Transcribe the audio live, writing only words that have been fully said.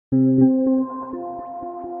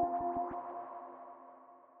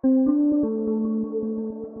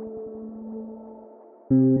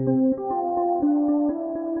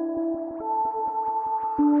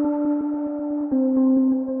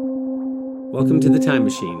Welcome to The Time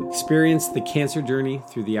Machine. Experience the cancer journey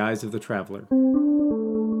through the eyes of the traveler.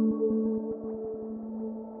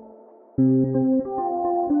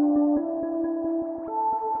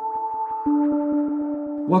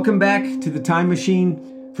 Welcome back to The Time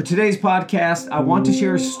Machine. For today's podcast, I want to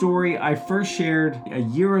share a story I first shared a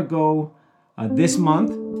year ago this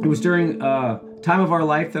month. It was during a time of our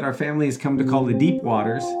life that our family has come to call the deep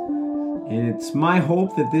waters. And it's my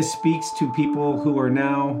hope that this speaks to people who are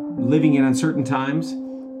now living in uncertain times.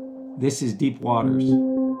 This is Deep Waters.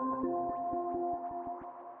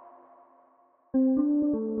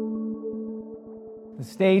 The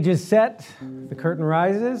stage is set. The curtain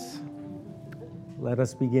rises. Let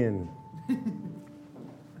us begin. I'm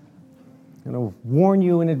going to warn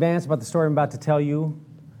you in advance about the story I'm about to tell you.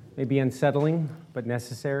 It may be unsettling, but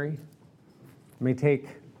necessary. It may take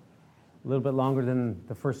a little bit longer than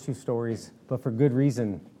the first two stories, but for good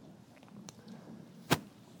reason.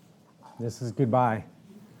 This is goodbye.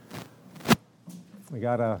 We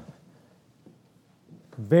got a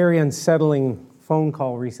very unsettling phone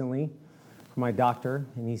call recently from my doctor,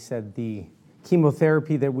 and he said the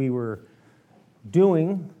chemotherapy that we were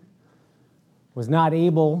doing was not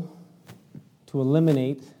able to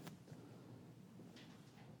eliminate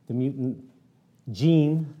the mutant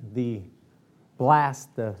gene, the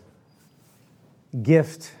blast, the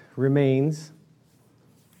gift remains.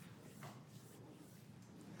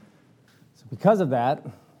 So because of that,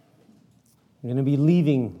 I'm going to be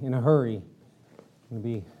leaving in a hurry. I'm going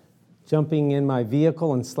to be jumping in my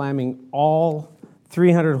vehicle and slamming all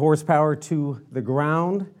 300 horsepower to the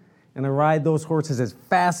ground, and I ride those horses as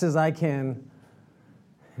fast as I can.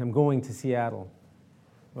 I'm going to Seattle.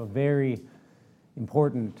 A very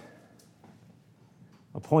important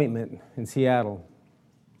appointment in Seattle.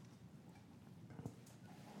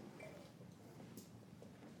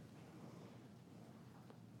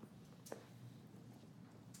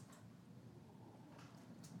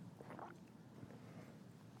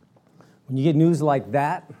 When you get news like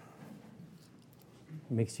that,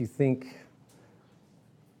 it makes you think,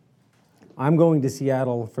 I'm going to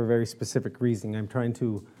Seattle for a very specific reason. I'm trying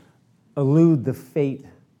to elude the fate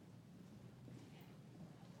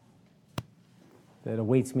that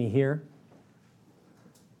awaits me here.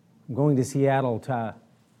 I'm going to Seattle to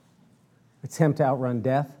attempt to outrun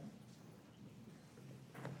death.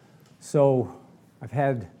 So I've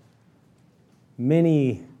had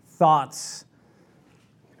many thoughts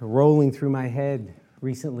rolling through my head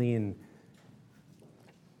recently, and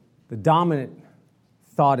the dominant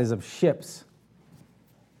thought is of ships.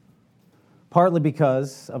 Partly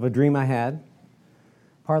because of a dream I had,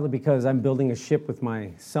 partly because I'm building a ship with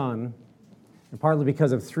my son, and partly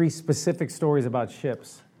because of three specific stories about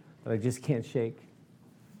ships that I just can't shake.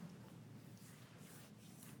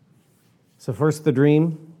 So first the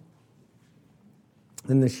dream,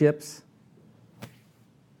 then the ships,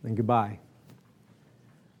 then goodbye.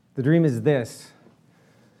 The dream is this.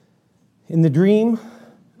 In the dream,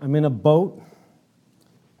 I'm in a boat.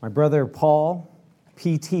 My brother Paul,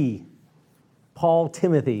 PT, Paul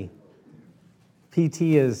Timothy. PT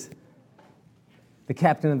is the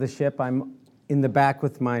captain of the ship. I'm in the back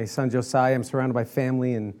with my son Josiah. I'm surrounded by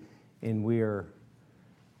family, and we're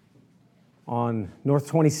on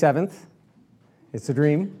North 27th. It's a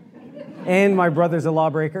dream. And my brother's a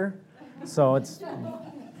lawbreaker, so it's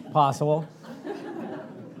possible.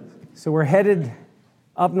 So we're headed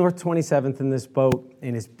up North 27th in this boat,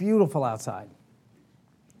 and it's beautiful outside.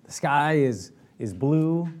 The sky is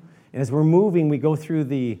blue, and as we're moving, we go through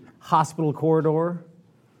the hospital corridor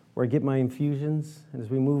where I get my infusions, and as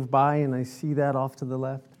we move by, and I see that off to the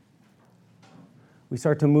left, we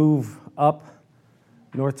start to move up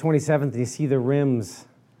North 27th, and you see the rims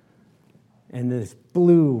and this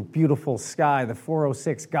blue, beautiful sky, the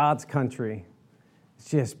 406, God's country. It's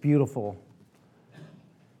just beautiful.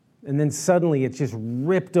 And then suddenly it's just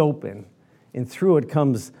ripped open, and through it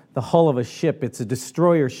comes the hull of a ship. It's a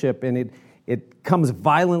destroyer ship, and it comes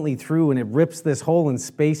violently through, and it rips this hole in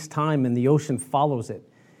space-time, and the ocean follows it.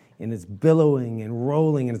 And it's billowing and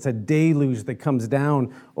rolling, and it's a deluge that comes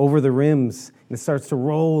down over the rims, and it starts to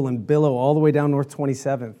roll and billow all the way down North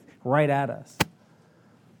 27th, right at us.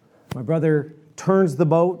 My brother turns the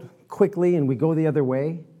boat quickly, and we go the other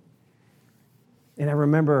way. And I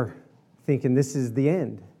remember thinking, this is the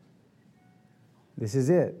end. This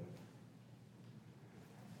is it.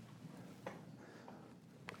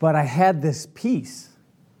 But I had this peace,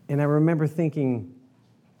 and I remember thinking,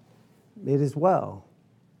 it is well.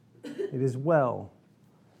 It is well.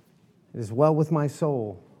 It is well with my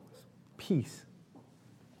soul. Peace.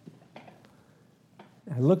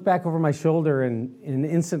 I looked back over my shoulder, and in an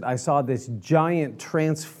instant I saw this giant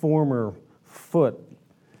transformer 6-foot,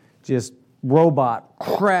 just robot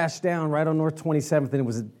crashed down right on North 27th, and it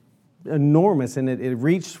was enormous, and it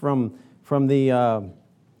reached from the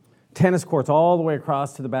tennis courts all the way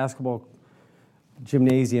across to the basketball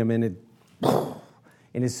gymnasium, and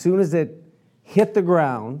as soon as it hit the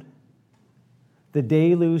ground, the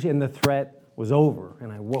deluge and the threat was over,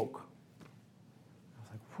 and I woke. I was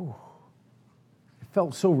like, whew. It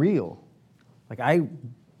felt so real. Like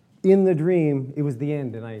in the dream, it was the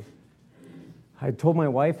end, and I told my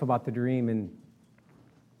wife about the dream, and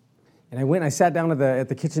I went and I sat down at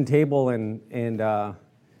the kitchen table, and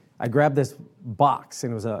I grabbed this box,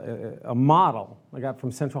 and it was a model I got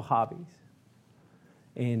from Central Hobbies.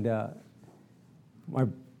 And my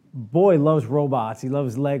boy loves robots. He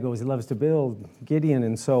loves Legos. He loves to build, Gideon.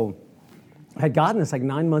 And so I had gotten this like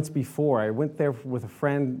 9 months before. I went there with a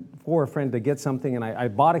friend to get something, and I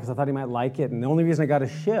bought it because I thought he might like it. And the only reason I got a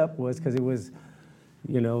ship was because it was,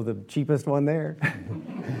 the cheapest one there.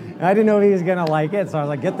 I didn't know if he was going to like it, so I was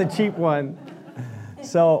like, get the cheap one.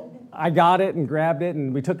 So I got it and grabbed it,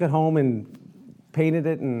 and we took it home and painted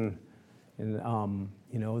it, and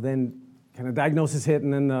then kind of diagnosis hit,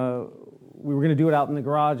 and then we were going to do it out in the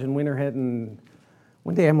garage, and winter hit, and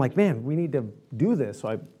one day I'm like, man, we need to do this.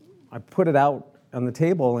 So I put it out on the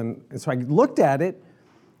table, and so I looked at it,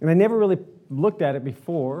 and I never really looked at it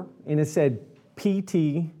before, and it said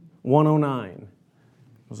PT 109.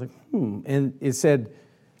 I was like, and it said,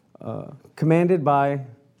 commanded by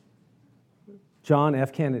John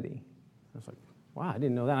F. Kennedy. I was like, wow, I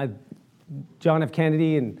didn't know that. John F.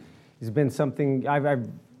 Kennedy, and he's been something, I've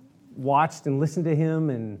watched and listened to him,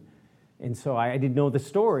 and so I didn't know the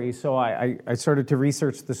story, so I started to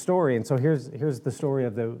research the story, and so here's the story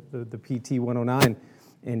of the PT 109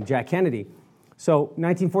 and Jack Kennedy. So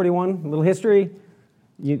 1941, a little history.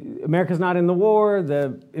 America's not in the war.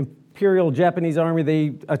 The Imperial Japanese Army,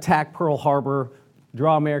 they attack Pearl Harbor,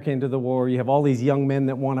 draw America into the war. You have all these young men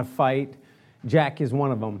that want to fight. Jack is one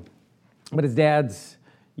of them. But his dad's,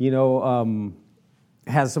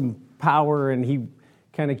 has some power, and he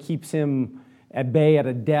kind of keeps him at bay at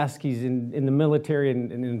a desk. He's in the military and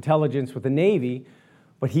intelligence with the Navy,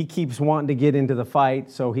 but he keeps wanting to get into the fight,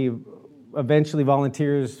 so he eventually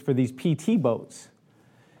volunteers for these PT boats.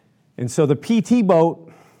 And so the PT boat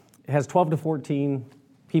has 12 to 14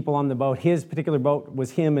 people on the boat. His particular boat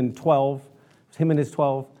was him and 12. It was him and his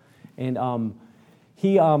 12. And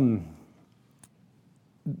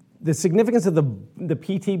the significance of the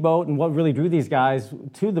PT boat and what really drew these guys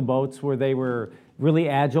to the boats were they were really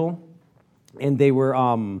agile, and they were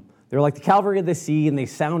like the cavalry of the sea, and they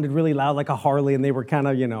sounded really loud like a Harley, and they were kind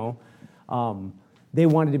of, they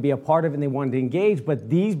wanted to be a part of it, and they wanted to engage, but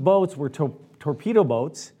these boats were torpedo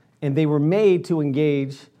boats, and they were made to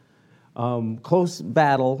engage close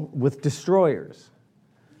battle with destroyers.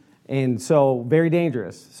 And so, very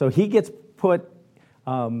dangerous. So he gets put,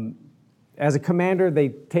 as a commander, they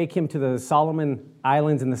take him to the Solomon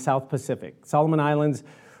Islands in the South Pacific. Solomon Islands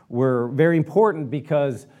were very important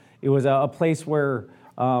because it was a place where,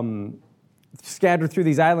 scattered through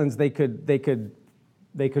these islands, they could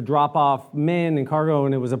drop off men and cargo,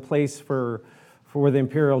 and it was a place for where the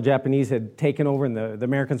Imperial Japanese had taken over, and the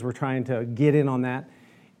Americans were trying to get in on that.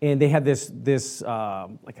 And they had this I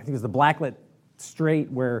think it was the Blacklet Strait,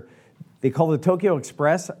 where they call it the Tokyo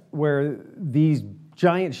Express, where these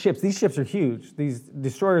giant ships, these ships are huge. These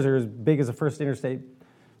destroyers are as big as a first interstate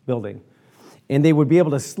building. And they would be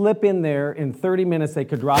able to slip in there. In 30 minutes, they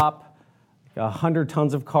could drop 100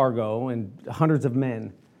 tons of cargo and hundreds of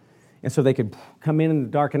men. And so they could come in the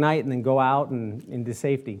dark of night and then go out and into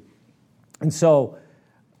safety. And so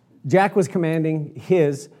Jack was commanding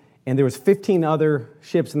his, and there was 15 other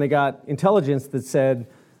ships, and they got intelligence that said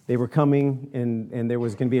they were coming, and there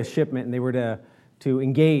was going to be a shipment, and they were to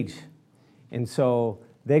engage. And so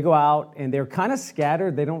they go out, and they're kind of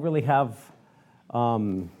scattered. They don't really have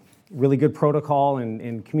really good protocol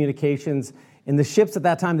and communications. And the ships at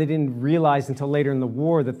that time, they didn't realize until later in the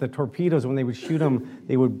war that the torpedoes, when they would shoot them,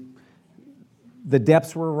 the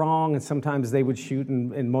depths were wrong, and sometimes they would shoot,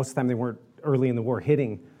 and most of the time they weren't early in the war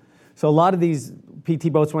hitting. So a lot of these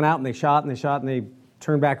PT boats went out, and they shot, and they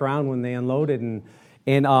turned back around when they unloaded.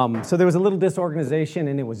 And so there was a little disorganization,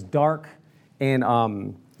 and it was dark.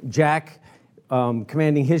 And Jack,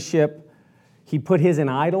 commanding his ship, he put his in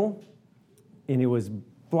idle, and it was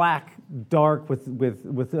black, dark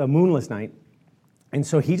with a moonless night. And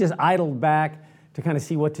so he just idled back to kind of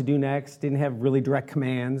see what to do next, didn't have really direct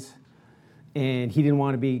commands, and he didn't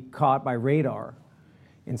want to be caught by radar.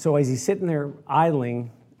 And so as he's sitting there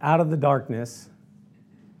idling out of the darkness,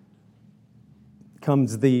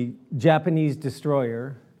 comes the Japanese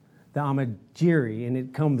destroyer, the Amajiri, and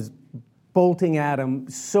it comes bolting at them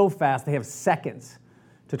so fast. They have seconds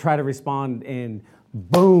to try to respond, and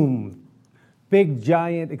boom, big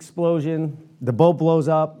giant explosion. The boat blows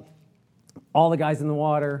up. All the guys in the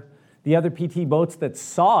water. The other PT boats that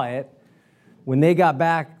saw it, when they got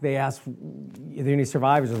back, they asked, "Are there any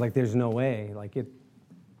survivors?" It was like, "There's no way." Like, it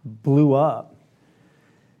blew up.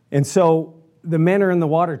 And so the men are in the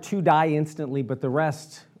water. 2 die instantly, but the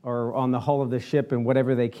rest are on the hull of the ship and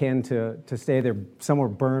whatever they can to stay there. Some were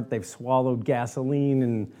burnt. They've swallowed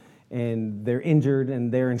gasoline, and they're injured,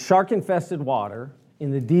 and they're in shark-infested water,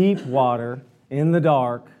 in the deep water, in the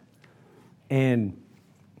dark, and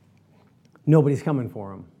nobody's coming for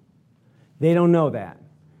them. They don't know that.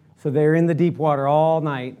 So they're in the deep water all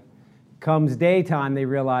night. Comes daytime, they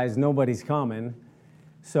realize nobody's coming.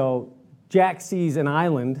 So Jack sees an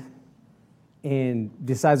island and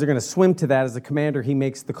decides they're going to swim to that. As the commander, he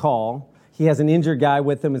makes the call. He has an injured guy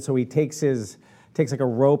with him, and so he takes like a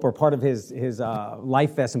rope or part of his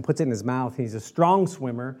life vest and puts it in his mouth. He's a strong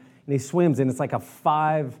swimmer, and he swims, and it's like a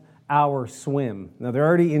 5-hour swim. Now, they're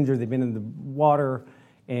already injured. They've been in the water,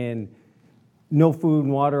 and no food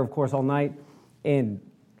and water, of course, all night. And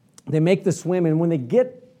they make the swim, and when they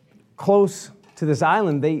get close to this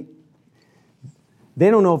island, they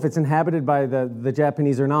don't know if it's inhabited by the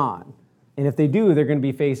Japanese or not. And if they do, they're going to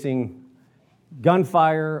be facing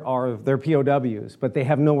gunfire or their POWs, but they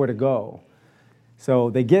have nowhere to go. So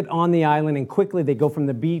they get on the island, and quickly they go from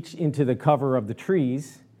the beach into the cover of the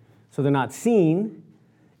trees, so they're not seen.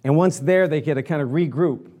 And once there, they get to kind of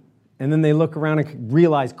regroup. And then they look around and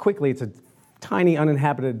realize quickly it's a tiny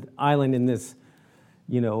uninhabited island in this,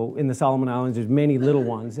 in the Solomon Islands. There's many little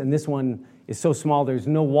ones, and this one is so small. There's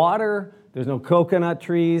no water, there's no coconut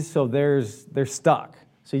trees, so they're stuck.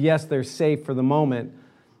 So yes, they're safe for the moment,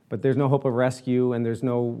 but there's no hope of rescue, and there's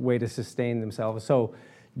no way to sustain themselves. So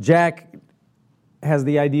Jack has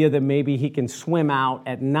the idea that maybe he can swim out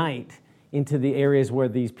at night into the areas where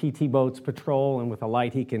these PT boats patrol, and with a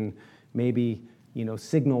light he can maybe,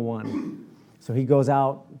 signal one. So he goes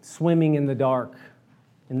out swimming in the dark,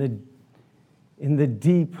 in the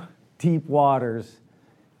deep, deep waters,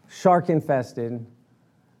 shark-infested,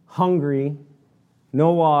 hungry,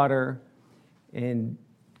 no water, and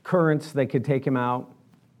currents that could take him out.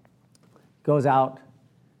 Goes out,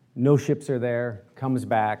 no ships are there, comes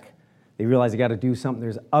back. They realize they got to do something.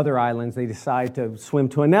 There's other islands. They decide to swim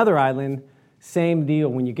to another island. Same deal.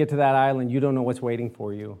 When you get to that island, you don't know what's waiting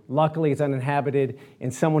for you. Luckily, it's uninhabited,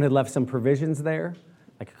 and someone had left some provisions there,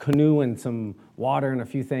 like a canoe and some water and a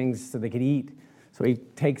few things so they could eat. So he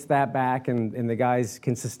takes that back, and the guys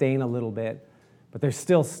can sustain a little bit. But they're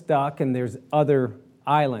still stuck, and there's other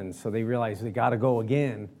islands, so they realize they got to go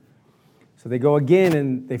again. So they go again,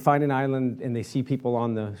 and they find an island, and they see people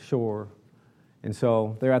on the shore. And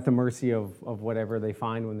so they're at the mercy of whatever they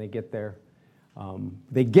find when they get there.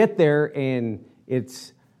 They get there, and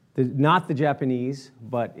it's not the Japanese,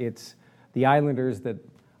 but it's the islanders that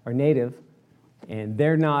are native, and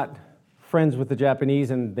they're not friends with the Japanese,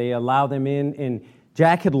 and they allow them in. And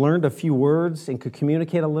Jack had learned a few words and could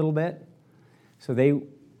communicate a little bit, so they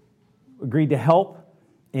agreed to help.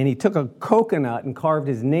 And he took a coconut and carved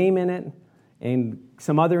his name in it and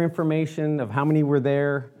some other information of how many were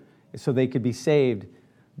there so they could be saved.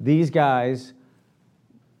 These guys,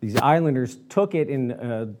 these islanders, took it in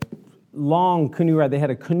a long canoe ride. They had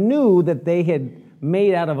a canoe that they had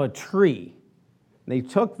made out of a tree. They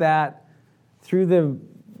took that through the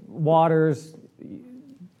waters.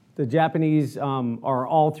 The Japanese are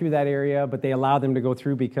all through that area, but they allow them to go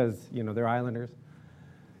through because, they're islanders.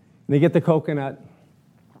 And they get the coconut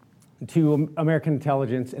to American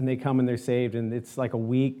intelligence, and they come and they're saved, and it's like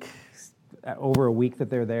over a week that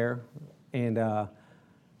they're there. And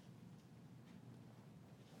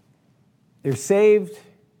they're saved.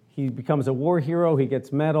 He becomes a war hero. He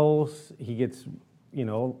gets medals. He gets,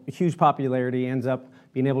 huge popularity, ends up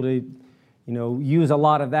being able to, use a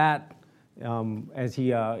lot of that as he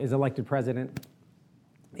is elected president.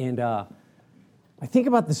 And I think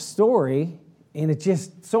about the story, and it's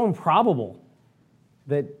just so improbable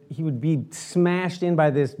that he would be smashed in by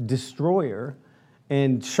this destroyer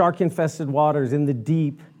and shark-infested waters in the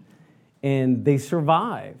deep, and they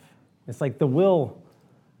survive. It's like the will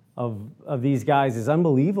of these guys is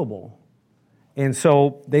unbelievable. And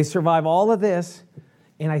so they survive all of this,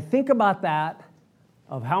 and I think about that,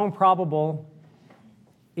 of how improbable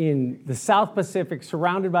in the South Pacific,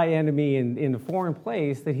 surrounded by enemy in a foreign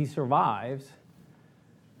place, that he survives.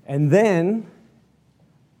 And then,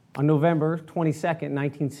 on November 22nd,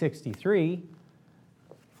 1963,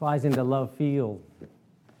 flies into Love Field,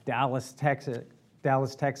 Dallas, Texas.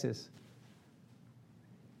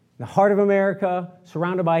 The heart of America,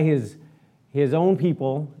 surrounded by his his own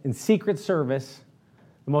people in secret service,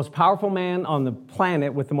 the most powerful man on the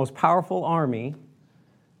planet with the most powerful army.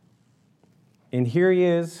 And here he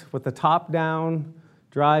is with the top down,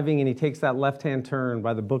 driving, and he takes that left-hand turn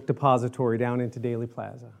by the book depository down into Dealey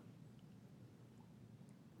Plaza.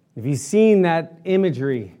 If you've seen that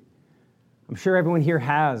imagery, I'm sure everyone here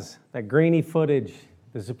has, that grainy footage,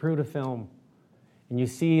 the Zapruder film, and you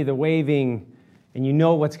see the waving, and you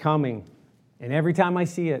know what's coming. And every time I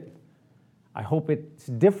see it, I hope it's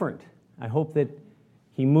different. I hope that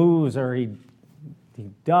he moves or he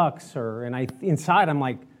ducks, inside I'm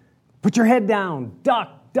like, put your head down,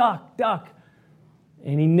 duck, duck, duck.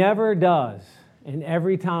 And he never does. And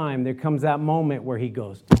every time there comes that moment where he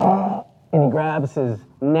goes, and he grabs his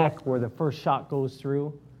neck where the first shot goes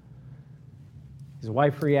through. His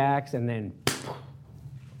wife reacts, and then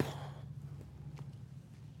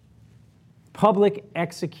public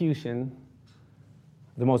execution,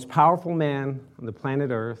 the most powerful man on the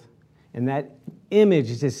planet Earth, and that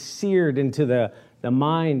image is just seared into the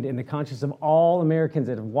mind and the conscience of all Americans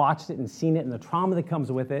that have watched it and seen it and the trauma that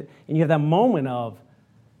comes with it. And you have that moment of,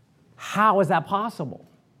 how is that possible?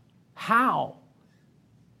 How?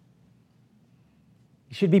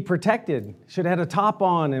 You should be protected. Should have had a top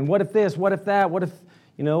on. And what if this? What if that? What if,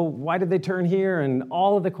 why did they turn here? And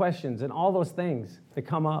all of the questions and all those things that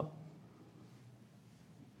come up.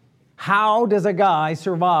 How does a guy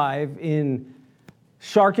survive in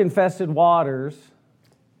shark-infested waters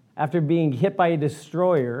after being hit by a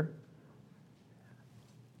destroyer,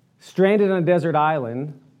 stranded on a desert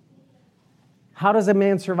island? How does a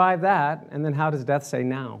man survive that? And then how does death say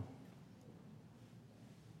now?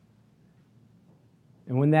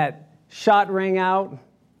 And when that shot rang out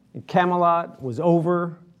and Camelot was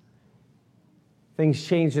over, things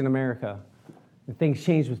changed in America. And things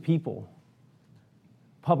changed with people.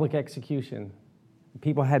 Public execution.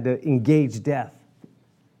 People had to engage death.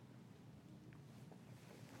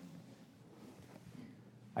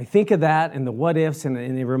 I think of that and the what ifs, and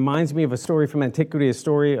it reminds me of a story from antiquity, a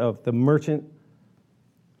story of the merchant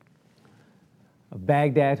of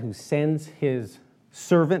Baghdad who sends his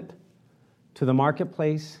servant to the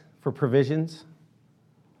marketplace for provisions.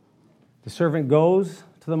 The servant goes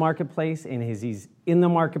to the marketplace, and as he's in the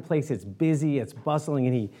marketplace, it's busy, it's bustling,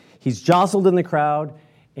 and he's jostled in the crowd,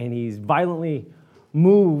 and he's violently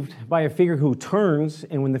moved by a figure who turns,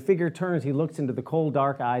 and when the figure turns, he looks into the cold,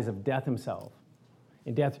 dark eyes of death himself.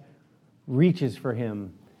 And death reaches for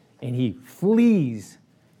him, and he flees,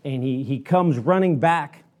 and he comes running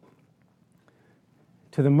back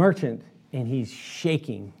to the merchant, and he's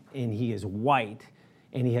shaking, and he is white,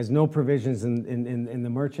 and he has no provisions, and the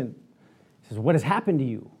merchant says, "What has happened to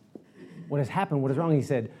you? What has happened? What is wrong?" He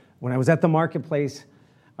said, "When I was at the marketplace,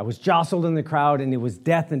 I was jostled in the crowd, and it was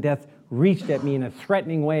death, and death reached at me in a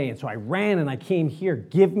threatening way, and so I ran, and I came here.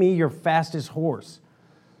 Give me your fastest horse.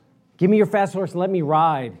 Give me your fast horse and let me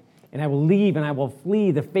ride, and I will leave, and I will flee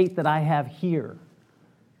the fate that I have here.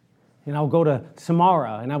 And I'll go to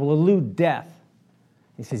Samara, and I will elude death."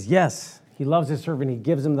 He says, yes. He loves his servant. He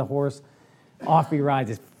gives him the horse. Off he rides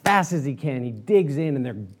as fast as he can. He digs in, and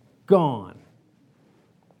they're gone.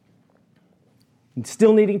 And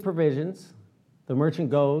still needing provisions, the merchant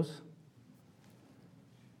goes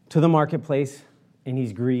to the marketplace, and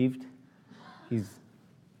he's grieved. He's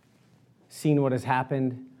seen what has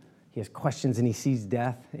happened. He has questions, and he sees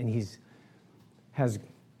death, and has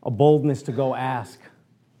a boldness to go ask,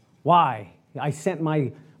 why? I sent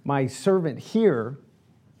my servant here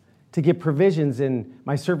to get provisions, and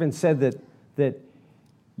my servant said that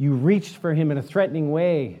you reached for him in a threatening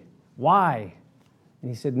way. Why? And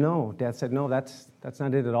he said, no. Dad said, no, that's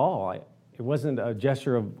not it at all. It wasn't a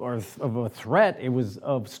gesture of a threat. It was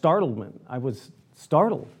of startlement. I was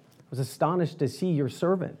startled. I was astonished to see your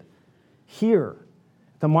servant here.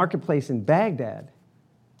 The marketplace in Baghdad.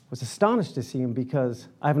 Was astonished to see him because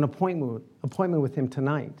I have an appointment with him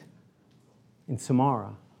tonight in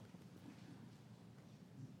Samara.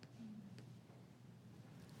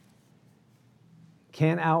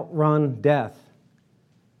 Can't outrun death.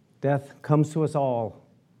 Death comes to us all.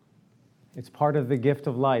 It's part of the gift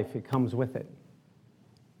of life. It comes with it.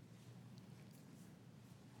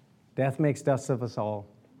 Death makes dust of us all.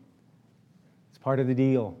 It's part of the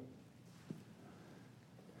deal.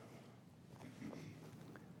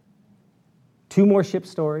 Two more ship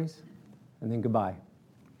stories, and then goodbye.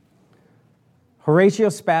 Horatio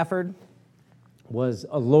Spafford was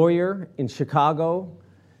a lawyer in Chicago,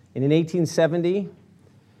 and in 1870,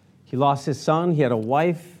 he lost his son. He had a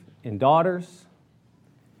wife and daughters.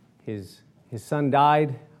 His son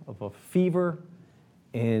died of a fever,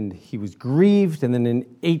 and he was grieved. And then in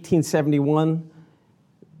 1871,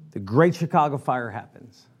 the Great Chicago Fire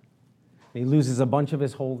happens. He loses a bunch of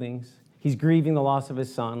his holdings. He's grieving the loss of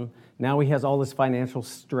his son. Now he has all this financial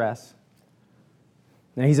stress.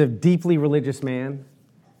 Now he's a deeply religious man.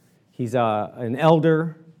 He's an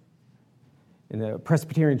elder in the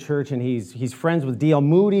Presbyterian church, and he's friends with D.L.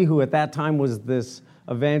 Moody, who at that time was this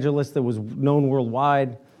evangelist that was known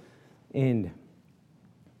worldwide. And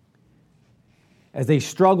as they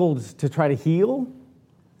struggled to try to heal,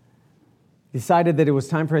 decided that it was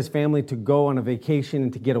time for his family to go on a vacation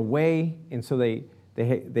and to get away. And so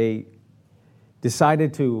they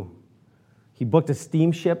decided he booked a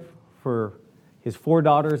steamship for his 4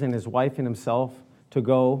 daughters and his wife and himself to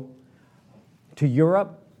go to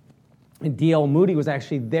Europe. And D.L. Moody was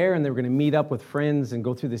actually there, and they were going to meet up with friends and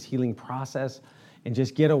go through this healing process and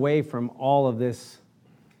just get away from all of this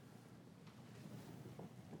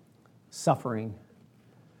suffering.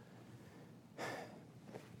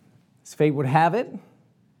 As fate would have it,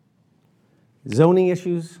 zoning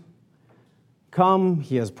issues come.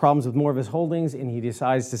 He has problems with more of his holdings, and he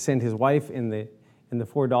decides to send his wife and the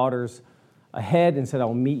 4 daughters ahead and said,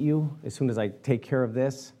 "I'll meet you as soon as I take care of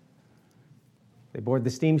this." They board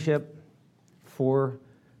the steamship. 4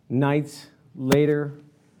 nights later,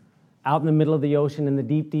 out in the middle of the ocean in the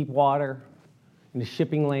deep, deep water, in the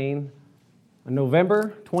shipping lane, on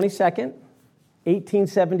November 22nd,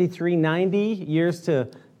 1873, 90 years to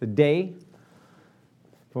the day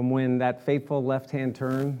from when that fateful left-hand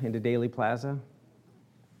turn into Daley Plaza.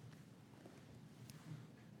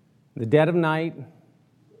 In the dead of night,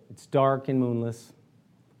 it's dark and moonless.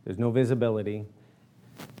 There's no visibility.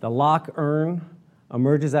 The Loch Earn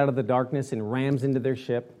emerges out of the darkness and rams into their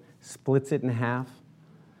ship, splits it in half.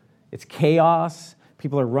 It's chaos.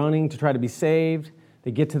 People are running to try to be saved.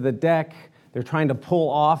 They get to the deck. They're trying to pull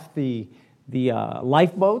off the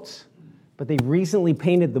lifeboats, but they recently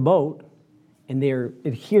painted the boat, and they're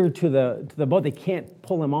adhered to the boat. They can't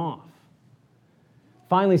pull them off.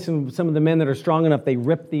 Finally, some of the men that are strong enough, they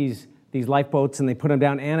rip these lifeboats and they put them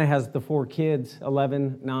down. Anna has the 4 kids,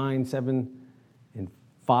 11, 9, 7, and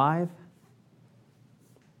 5.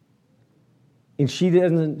 And she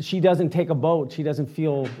doesn't take a boat. She doesn't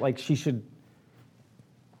feel like she should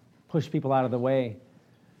push people out of the way.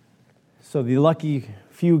 So the lucky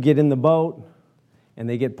few get in the boat, and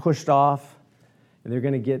they get pushed off, and they're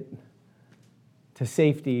going to get to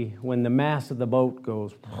safety when the mast of the boat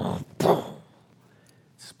goes,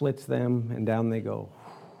 splits them, and down they go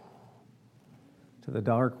to the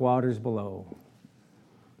dark waters below.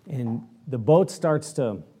 And the boat starts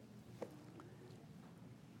to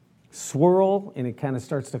swirl, and it kind of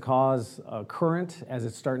starts to cause a current as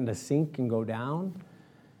it's starting to sink and go down.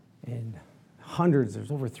 And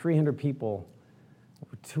there's over 300 people,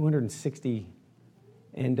 over 260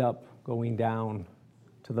 end up going down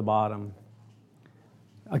to the bottom.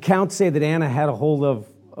 Accounts say that Anna had a hold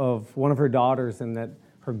of one of her daughters and that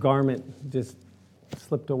her garment just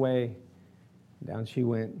slipped away. Down she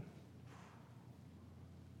went,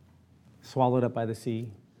 swallowed up by the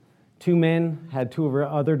sea. 2 men had 2 of her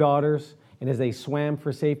other daughters, and as they swam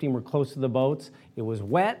for safety and were close to the boats, it was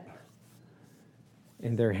wet,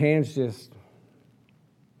 and their hands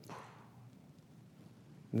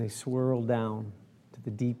and they swirled down to the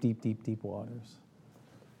deep, deep, deep, deep waters.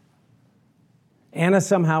 Anna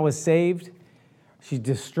somehow is saved. She's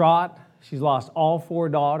distraught. She's lost all 4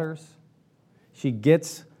 daughters. She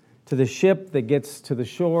gets to the ship that gets to the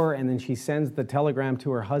shore, and then she sends the telegram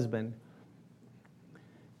to her husband.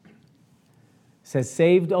 It says,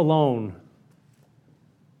 "Saved alone,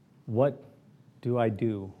 what do I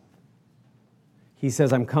do?" He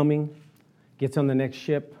says, "I'm coming." Gets on the next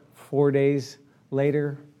ship. 4 days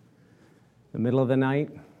later, the middle of the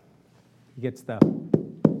night, he gets the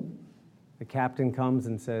captain comes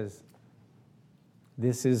and says,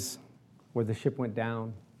 "This is where the ship went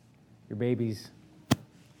down. Your babies,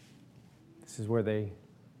 this is where they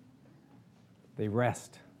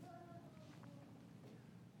rest."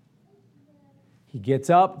 He gets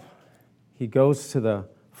up. He goes to the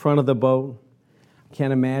front of the boat. I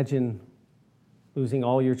can't imagine losing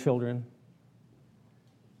all your children,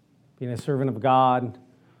 being a servant of God,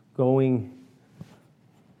 going.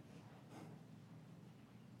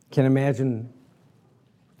 Can't imagine,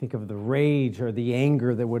 think of the rage or the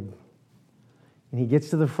anger that would. And he gets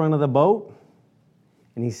to the front of the boat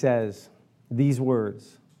and he says these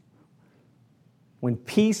words: "When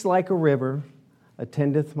peace like a river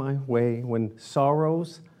attendeth my way, when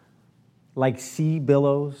sorrows like sea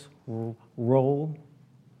billows roll,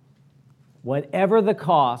 whatever the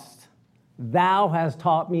cost, thou hast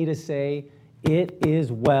taught me to say, it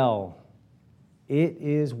is well. It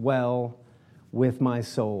is well with my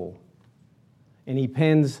soul." And he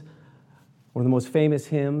pens one of the most famous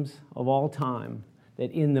hymns of all time,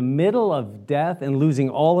 that in the middle of death and losing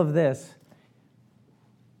all of this,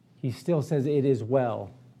 he still says it is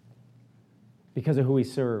well because of who he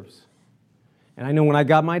serves. And I know when I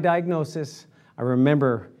got my diagnosis, I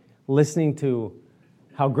remember listening to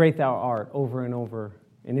How Great Thou Art over and over,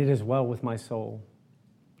 and it is well with my soul.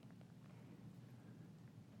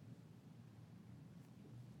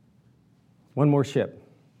 One more ship.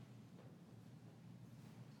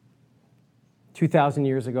 2,000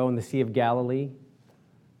 years ago in the Sea of Galilee,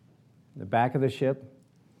 in the back of the ship,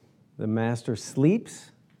 the master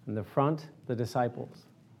sleeps, in the front, the disciples.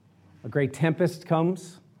 A great tempest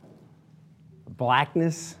comes,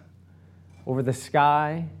 blackness over the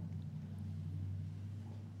sky.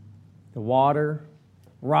 The water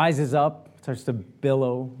rises up, starts to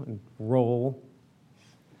billow and roll.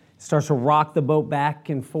 It starts to rock the boat back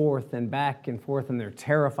and forth, and they're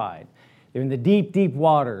terrified. They're in the deep, deep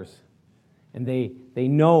waters, and they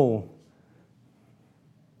know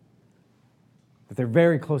that they're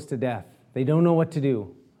very close to death. They don't know what to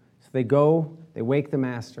do. So they go, they wake the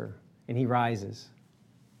master, and he rises.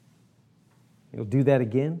 He'll do that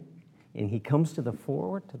again, and he comes to the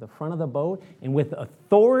front of the boat, and with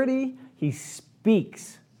authority, he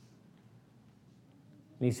speaks.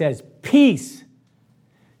 And he says, "Peace,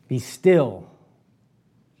 be still."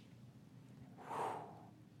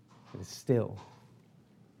 It is still.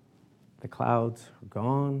 The clouds are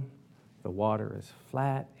gone, the water is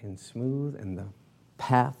flat and smooth, and the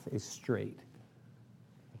path is straight.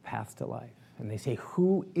 The path to life. And they say,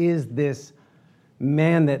 "Who is this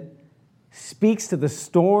man that speaks to the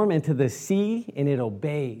storm and to the sea, and it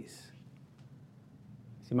obeys?"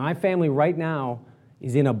 See, my family right now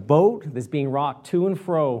is in a boat that's being rocked to and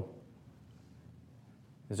fro.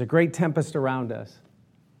 There's a great tempest around us.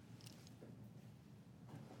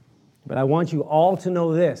 But I want you all to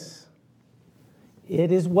know this.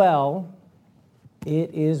 It is well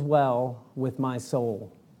with my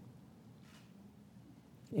soul.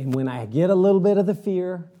 And when I get a little bit of the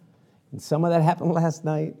fear, and some of that happened last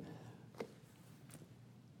night,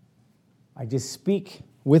 I just speak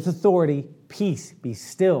with authority, "Peace, be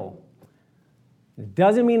still." It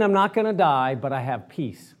doesn't mean I'm not going to die, but I have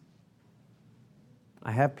peace.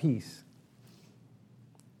 I have peace.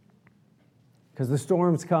 Because the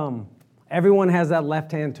storms come. Everyone has that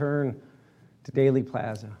left-hand turn to Daly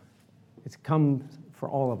Plaza. It's come for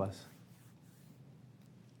all of us.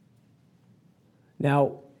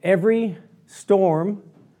 Now, every storm,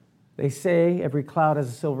 they say every cloud has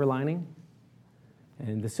a silver lining.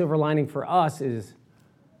 And the silver lining for us is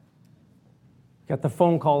got the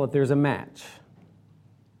phone call that there's a match.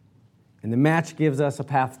 And the match gives us a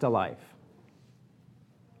path to life.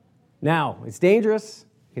 Now, it's dangerous.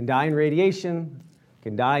 You can die in radiation, you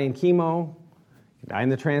can die in chemo, you can die in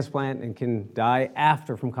the transplant, and can die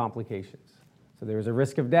after from complications. So there's a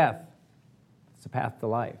risk of death. It's a path to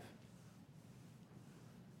life.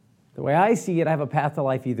 The way I see it, I have a path to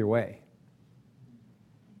life either way.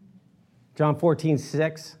 John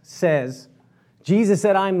 14:6 says, Jesus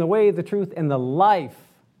said, "I am the way, the truth, and the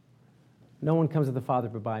life. No one comes to the Father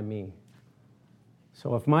but by me."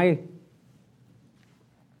 So if my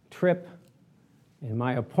trip and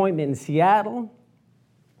my appointment in Seattle,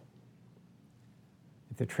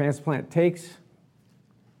 if the transplant takes,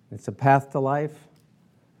 it's a path to life.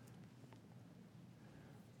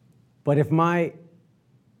 But if my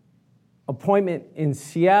appointment in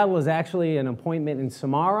Seattle is actually an appointment in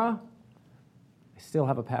Samara, I still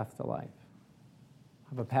have a path to life. I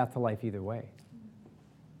have a path to life either way.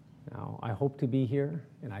 Now, I hope to be here,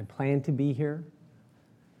 and I plan to be here.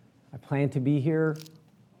 I plan to be here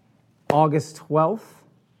August 12th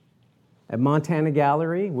at Montana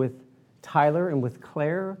Gallery with Tyler and with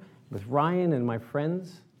Claire, with Ryan and my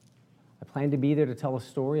friends. I plan to be there to tell a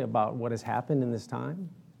story about what has happened in this time.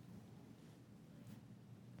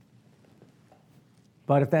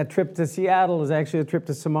 But if that trip to Seattle is actually a trip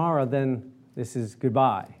to Samara, then this is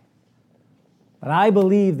goodbye. But I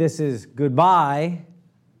believe this is goodbye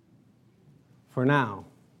for now.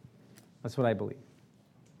 That's what I believe.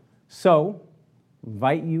 So,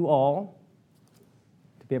 invite you all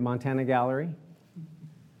to be at Montana Gallery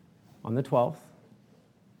on the 12th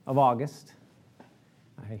of August.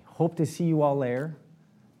 I hope to see you all there,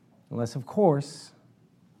 unless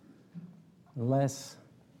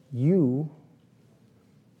you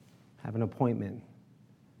have an appointment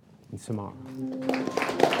in Samara.